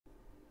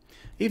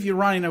If you're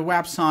running a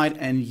website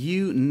and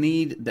you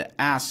need the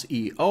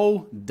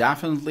SEO,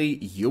 definitely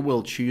you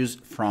will choose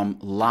from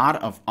a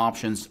lot of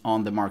options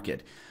on the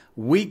market.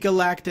 We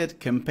collected,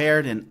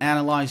 compared, and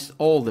analyzed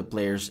all the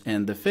players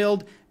in the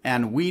field,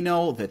 and we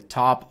know the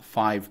top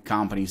 5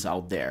 companies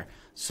out there.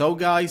 So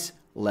guys,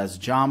 let's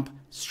jump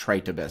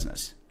straight to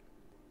business.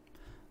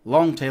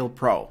 Longtail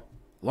Pro.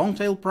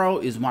 Longtail Pro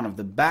is one of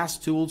the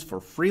best tools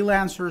for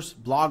freelancers,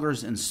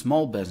 bloggers, and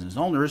small business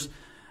owners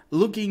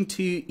looking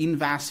to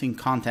invest in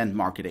content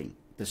marketing.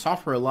 The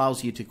software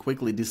allows you to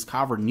quickly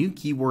discover new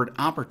keyword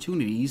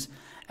opportunities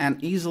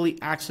and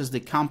easily access the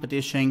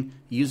competition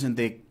using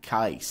the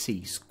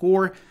KC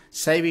score,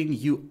 saving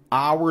you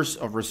hours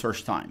of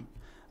research time.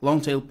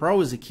 Longtail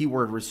Pro is a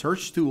keyword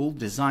research tool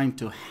designed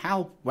to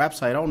help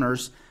website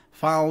owners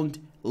find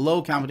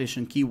low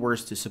competition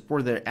keywords to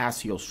support their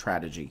SEO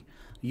strategy.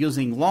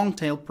 Using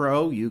Longtail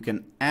Pro, you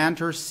can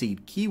enter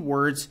seed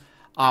keywords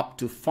up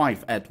to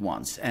 5 at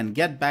once and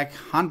get back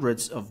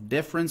hundreds of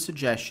different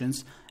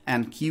suggestions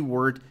and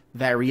keyword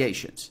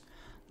variations.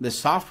 The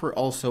software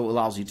also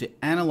allows you to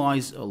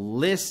analyze a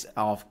list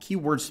of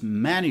keywords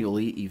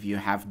manually if you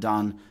have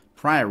done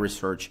prior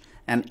research,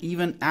 and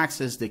even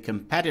access the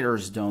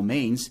competitors'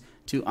 domains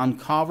to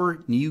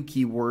uncover new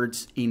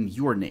keywords in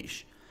your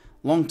niche.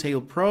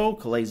 Longtail Pro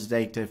collates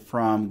data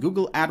from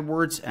Google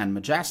AdWords and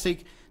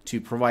Majestic to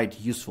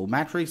provide useful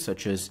metrics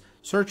such as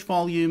search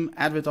volume,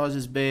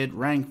 advertisers bid,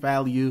 rank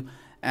value,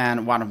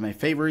 and one of my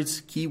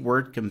favorites,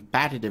 keyword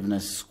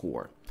competitiveness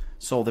score.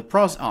 So the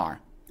pros are,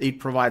 it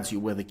provides you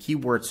with the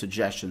keyword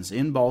suggestions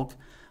in bulk.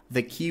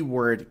 The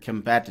keyword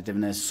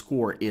competitiveness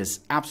score is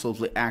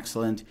absolutely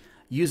excellent.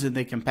 Using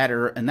the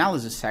competitor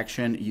analysis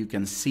section, you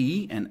can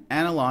see and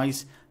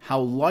analyze how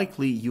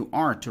likely you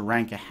are to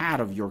rank ahead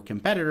of your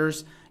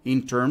competitors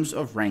in terms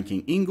of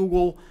ranking in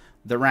Google.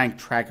 The rank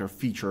tracker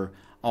feature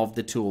of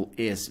the tool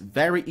is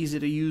very easy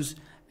to use,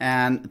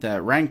 and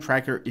the rank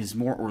tracker is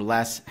more or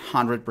less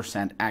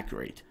 100%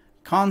 accurate.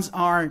 Cons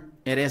are,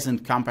 it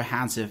isn't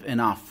comprehensive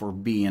enough for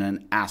being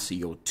an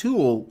SEO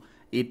tool.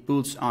 It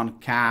puts on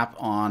cap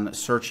on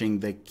searching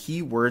the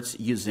keywords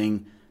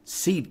using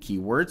seed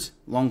keywords.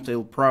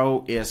 Longtail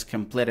Pro is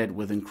completed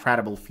with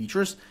incredible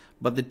features,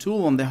 but the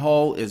tool on the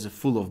whole is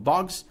full of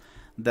bugs.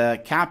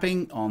 The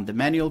capping on the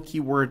manual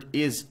keyword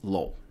is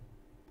low.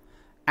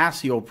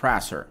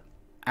 SEOpressor.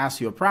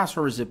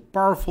 SEOpressor is a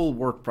powerful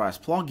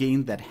WordPress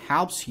plugin that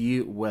helps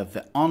you with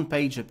the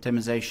on-page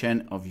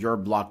optimization of your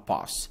blog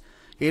posts.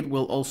 It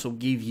will also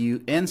give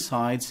you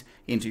insights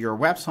into your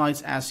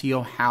website's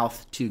SEO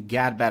health to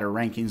get better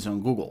rankings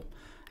on Google.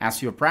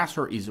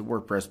 SEOpressor is a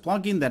WordPress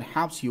plugin that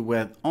helps you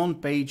with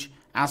on-page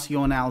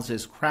SEO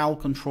analysis, crowd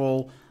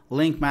control,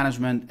 link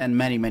management, and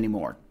many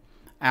more.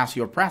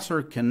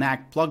 SEOpressor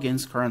Connect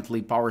plugins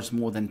currently powers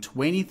more than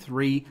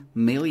 23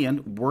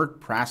 million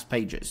WordPress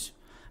pages.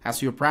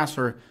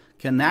 SEOpressor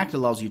Connect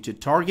allows you to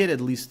target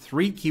at least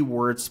 3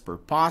 keywords per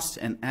post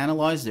and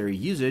analyze their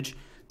usage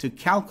to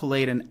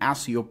calculate an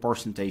SEO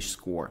percentage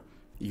score.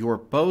 Your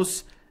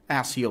post's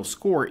SEO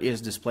score is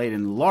displayed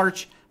in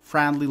large,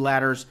 friendly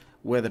letters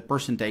with a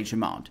percentage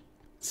amount.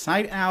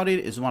 Site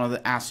Audit is one of the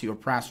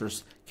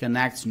SEOpressor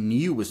Connect's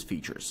newest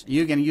features.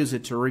 You can use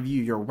it to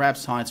review your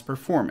website's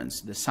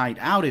performance. The Site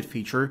Audit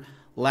feature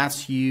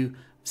lets you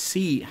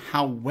see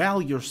how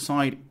well your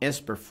site is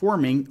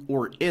performing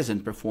or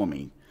isn't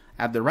performing.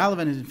 The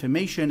relevant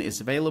information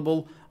is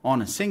available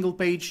on a single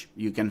page.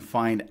 You can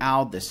find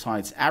out the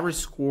site's average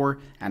score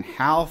and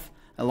health,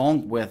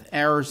 along with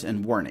errors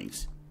and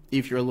warnings.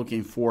 If you're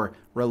looking for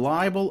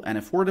reliable and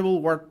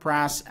affordable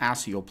WordPress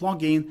SEO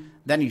plugin,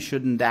 then you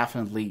shouldn't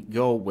definitely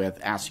go with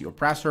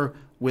SEOpressor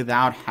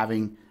without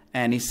having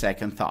any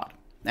second thought.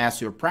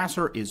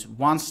 SEOpressor is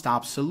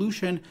one-stop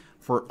solution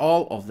for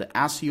all of the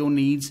SEO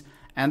needs,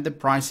 and the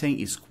pricing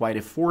is quite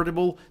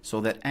affordable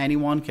so that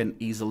anyone can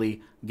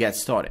easily get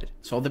started.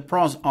 So the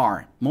pros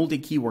are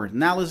multi-keyword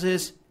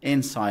analysis,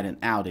 insight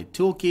and audit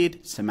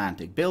toolkit,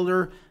 semantic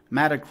builder,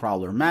 meta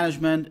crawler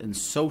management, and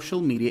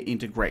social media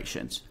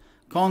integrations.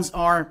 Cons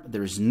are,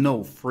 there is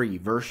no free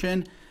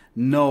version,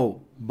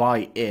 no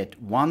buy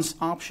it once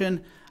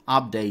option,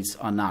 updates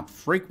are not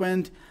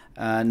frequent,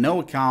 no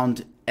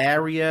account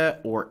area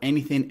or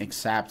anything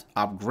except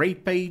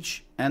upgrade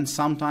page, and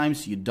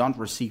sometimes you don't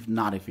receive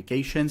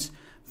notifications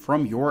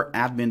from your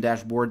admin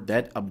dashboard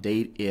that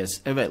update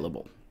is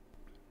available.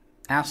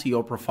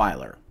 SEO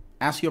Profiler.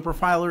 SEO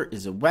Profiler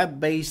is a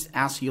web-based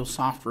SEO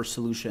software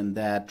solution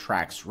that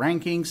tracks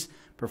rankings,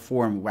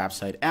 perform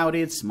website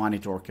audits,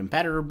 monitor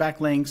competitor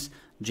backlinks,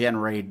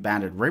 generate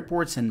bandit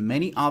reports, and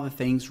many other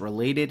things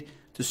related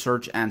to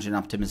search engine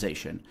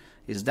optimization.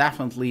 It's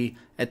definitely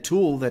a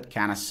tool that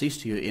can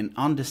assist you in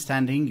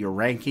understanding your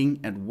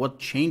ranking and what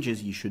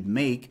changes you should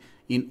make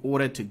in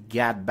order to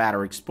get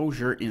better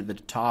exposure in the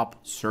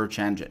top search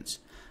engines.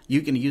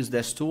 You can use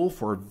this tool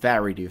for a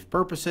variety of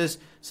purposes,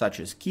 such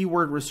as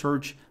keyword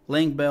research,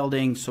 link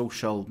building,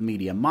 social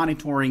media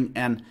monitoring,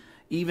 and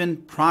even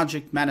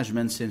project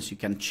management, since you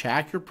can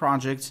check your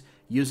projects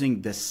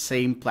using the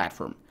same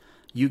platform.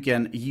 You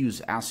can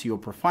use SEO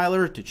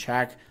Profiler to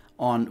check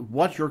on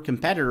what your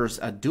competitors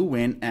are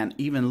doing and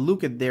even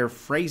look at their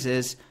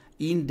phrases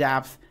in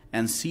depth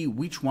and see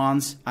which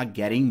ones are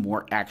getting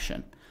more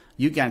action.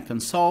 You can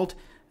consult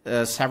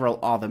several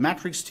other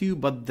metrics too,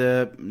 but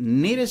the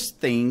neatest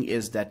thing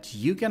is that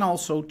you can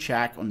also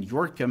check on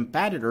your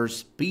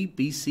competitors'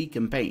 PPC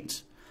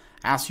campaigns.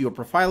 SEO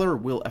Profiler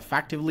will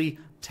effectively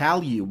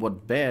tell you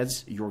what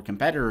bids your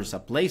competitors are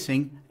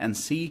placing and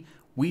see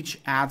which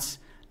ads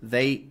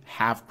they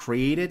have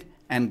created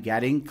and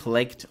getting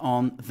clicked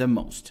on the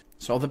most.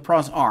 So the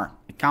pros are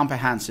a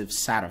comprehensive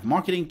set of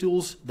marketing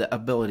tools, the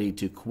ability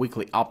to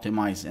quickly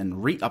optimize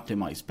and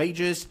re-optimize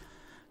pages,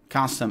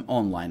 custom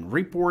online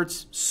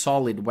reports,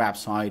 solid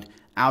website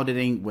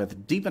auditing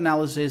with deep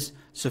analysis,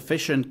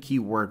 sufficient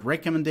keyword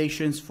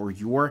recommendations for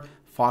your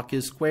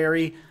focus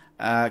query,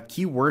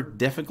 keyword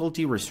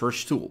difficulty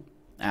research tool.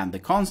 And the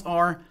cons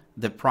are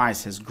the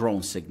price has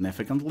grown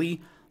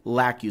significantly,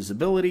 lack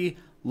usability,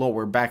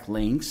 lower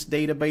backlinks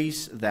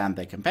database than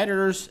the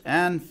competitors,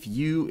 and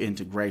few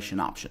integration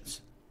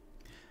options.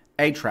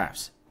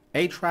 Ahrefs.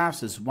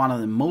 Ahrefs is one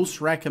of the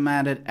most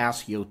recommended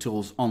SEO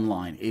tools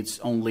online. It's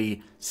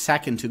only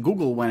second to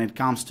Google when it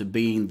comes to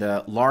being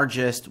the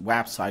largest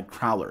website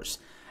crawlers.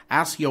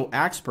 SEO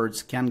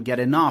experts can get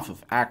enough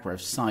of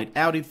Ahrefs' site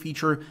audit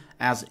feature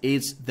as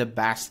it's the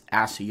best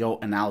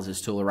SEO analysis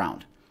tool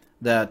around.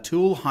 The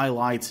tool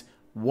highlights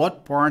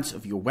what parts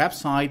of your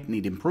website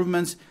need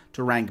improvements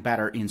to rank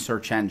better in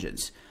search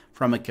engines.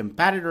 From a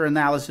competitor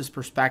analysis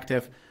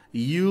perspective,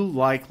 you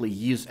likely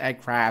use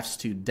Ahrefs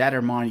to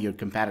determine your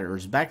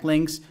competitors'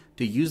 backlinks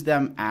to use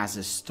them as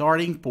a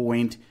starting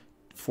point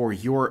for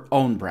your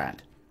own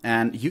brand.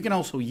 And you can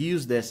also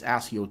use this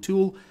SEO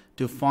tool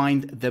to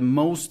find the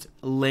most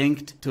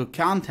linked to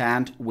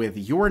content with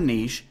your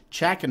niche,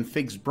 check and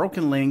fix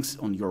broken links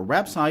on your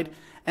website,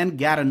 and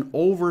get an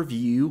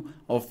overview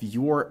of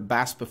your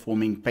best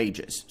performing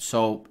pages.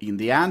 So in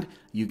the end,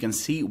 you can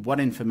see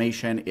what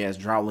information is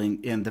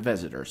drawing in the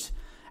visitors.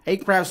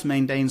 Ahrefs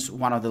maintains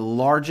one of the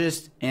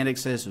largest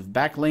indexes of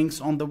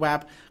backlinks on the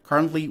web,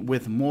 currently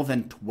with more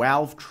than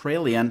 12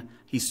 trillion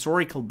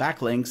historical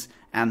backlinks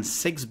and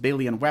 6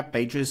 billion web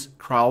pages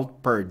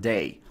crawled per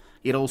day.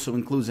 It also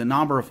includes a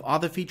number of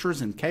other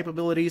features and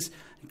capabilities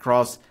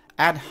across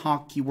ad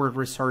hoc keyword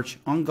research,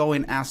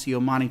 ongoing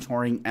SEO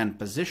monitoring and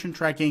position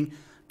tracking,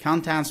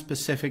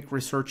 content-specific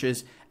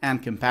researches,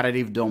 and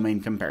competitive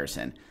domain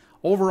comparison.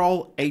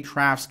 Overall,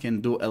 Ahrefs can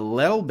do a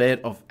little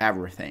bit of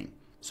everything.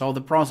 So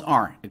the pros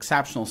are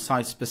exceptional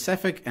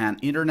site-specific and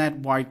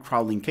internet-wide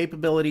crawling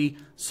capability,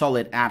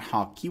 solid ad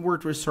hoc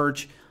keyword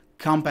research,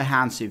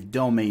 comprehensive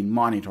domain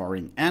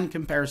monitoring and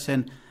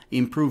comparison,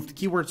 improved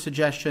keyword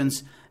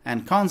suggestions,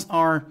 and cons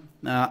are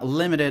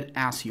limited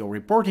SEO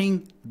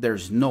reporting,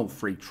 there's no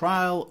free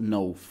trial,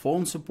 no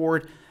phone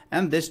support,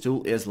 and this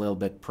tool is a little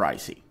bit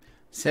pricey.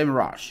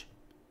 SRush.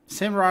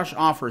 SRush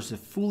offers a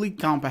fully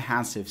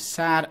comprehensive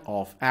set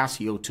of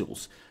SEO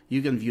tools.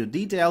 You can view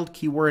detailed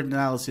keyword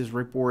analysis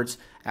reports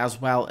as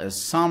well as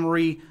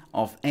summary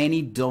of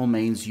any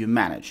domains you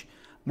manage.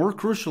 More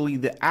crucially,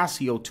 the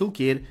SEO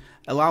toolkit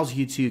allows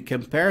you to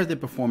compare the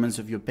performance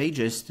of your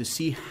pages to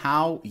see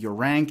how you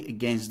rank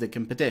against the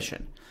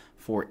competition.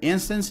 For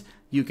instance,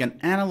 you can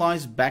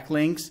analyze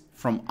backlinks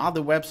from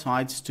other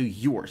websites to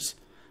yours.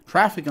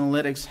 Traffic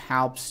Analytics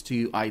helps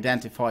to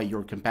identify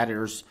your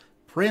competitors'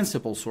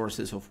 principal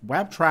sources of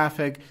web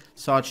traffic,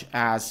 such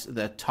as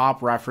the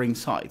top referring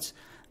sites.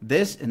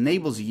 This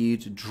enables you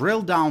to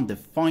drill down the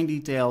fine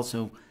details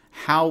of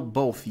how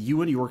both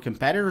you and your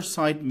competitor's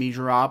site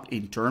measure up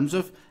in terms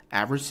of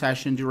average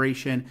session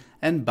duration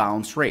and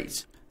bounce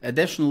rates.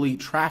 Additionally,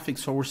 Traffic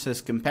Sources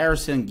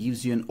Comparison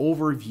gives you an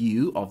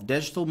overview of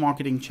digital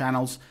marketing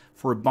channels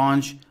for a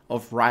bunch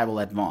of rival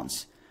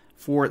advanced.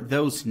 For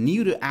those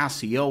new to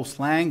SEO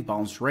slang,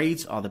 bounce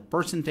rates are the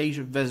percentage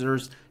of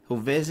visitors who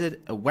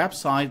visit a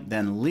website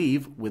then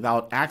leave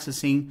without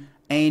accessing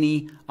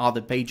any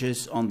other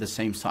pages on the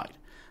same site.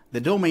 The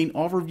domain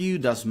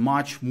overview does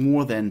much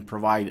more than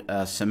provide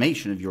a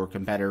summation of your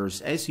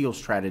competitors' SEO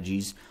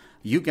strategies.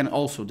 You can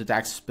also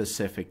detect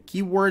specific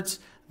keywords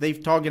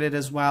they've targeted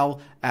as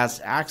well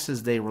as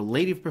access the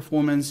relative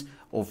performance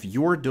of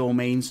your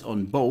domains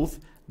on both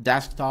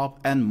desktop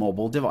and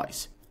mobile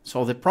device.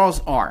 So the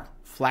pros are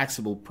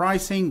flexible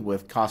pricing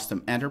with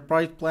custom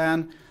enterprise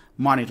plan,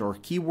 monitor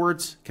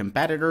keywords,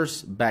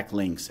 competitors,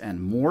 backlinks,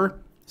 and more,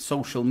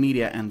 social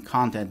media and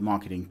content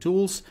marketing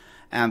tools,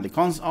 and the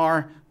cons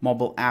are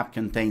mobile app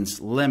contains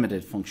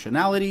limited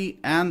functionality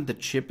and the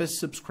cheapest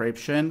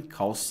subscription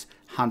costs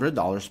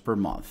 $100 per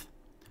month.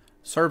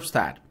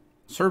 SERPstat.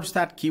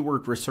 SERPstat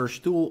keyword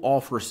research tool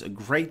offers a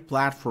great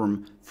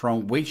platform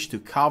from which to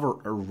cover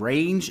a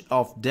range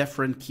of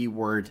different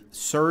keyword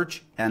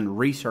search and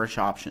research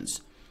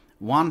options.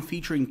 One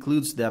feature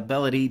includes the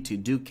ability to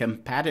do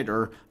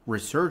competitor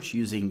research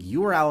using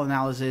URL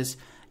analysis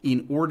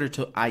in order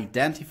to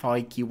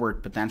identify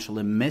keyword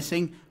potentially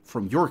missing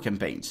from your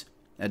campaigns.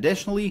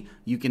 Additionally,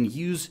 you can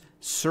use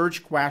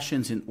search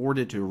questions in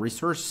order to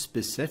research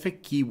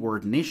specific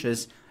keyword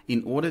niches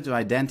in order to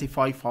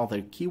identify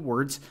further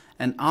keywords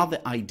and other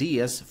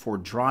ideas for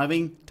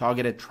driving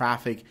targeted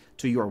traffic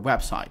to your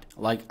website.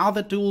 Like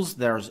other tools,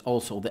 there's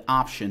also the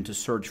option to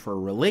search for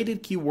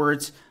related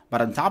keywords,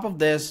 but on top of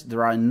this,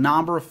 there are a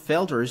number of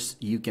filters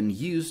you can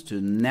use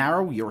to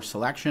narrow your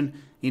selection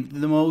into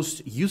the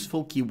most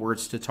useful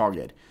keywords to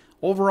target.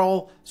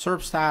 Overall,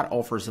 SERPstat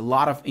offers a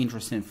lot of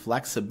interesting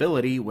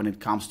flexibility when it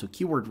comes to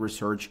keyword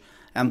research,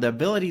 and the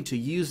ability to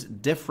use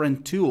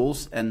different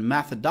tools and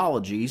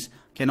methodologies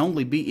can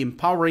only be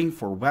empowering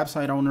for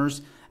website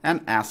owners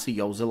and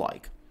SEOs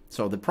alike.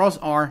 So the pros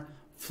are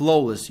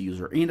flawless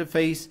user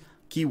interface,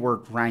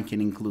 keyword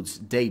ranking includes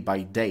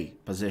day-by-day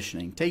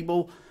positioning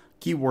table,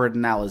 keyword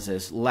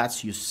analysis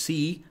lets you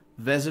see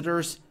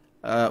visitors,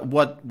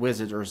 what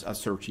visitors are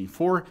searching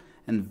for,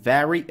 and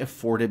very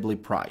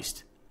affordably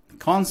priced.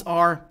 Cons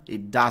are,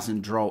 it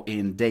doesn't draw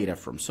in data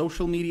from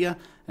social media,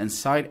 and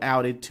site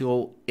audit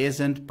tool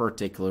isn't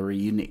particularly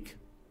unique.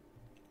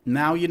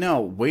 Now you know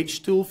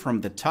which tool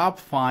from the top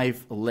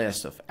 5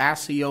 list of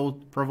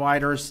SEO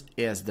providers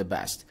is the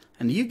best,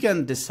 and you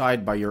can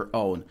decide by your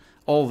own.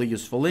 All the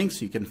useful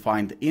links you can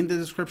find in the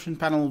description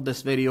panel of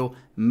this video.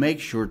 Make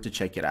sure to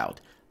check it out.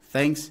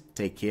 Thanks,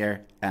 take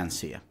care, and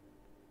see ya.